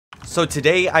So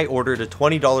today I ordered a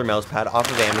 $20 mouse pad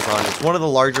off of Amazon. It's one of the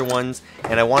larger ones,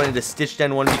 and I wanted a stitched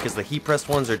end one because the heat pressed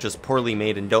ones are just poorly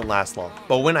made and don't last long.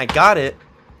 But when I got it,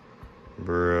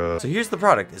 bruh. So here's the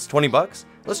product. It's 20 bucks.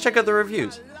 Let's check out the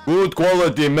reviews. Good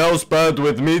quality mouse pad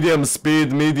with medium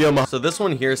speed, medium. So this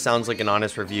one here sounds like an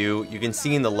honest review. You can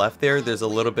see in the left there's a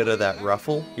little bit of that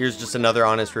ruffle. Here's just another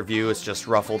honest review. It's just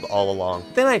ruffled all along.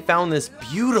 Then I found this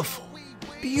beautiful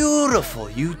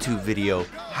YouTube video,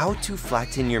 how to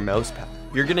flatten your mouse pad.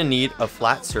 You're gonna need a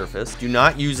flat surface. Do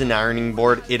not use an ironing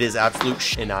board. It is absolute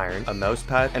shit in iron. A mouse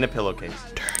pad and a pillowcase.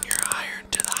 Turn your iron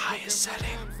to the highest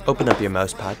setting. Open up your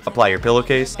mouse pad, apply your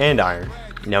pillowcase and iron.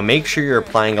 Now make sure you're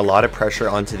applying a lot of pressure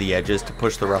onto the edges to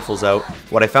push the ruffles out.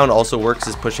 What I found also works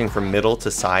is pushing from middle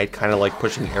to side, kind of like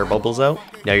pushing air bubbles out.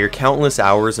 Now your countless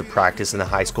hours of practice in the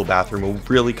high school bathroom will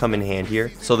really come in hand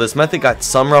here. So this method got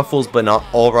some ruffles but not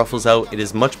all ruffles out. It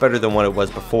is much better than what it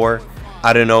was before.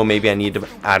 I don't know, maybe I need to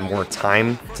add more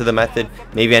time to the method.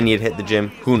 Maybe I need to hit the gym,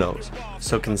 who knows.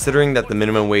 So considering that the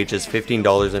minimum wage is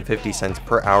 $15.50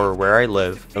 per hour where I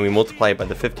live, and we multiply it by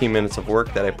the 15 minutes of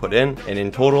work that I put in, and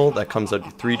in total that comes out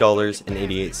to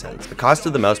 $3.88. The cost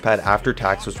of the mousepad after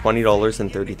tax was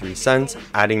 $20.33.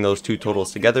 Adding those two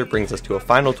totals together brings us to a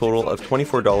final total of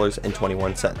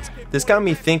 $24.21. This got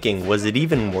me thinking, was it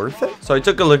even worth it? So I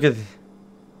took a look at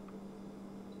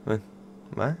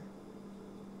what?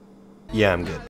 Yeah, I'm good.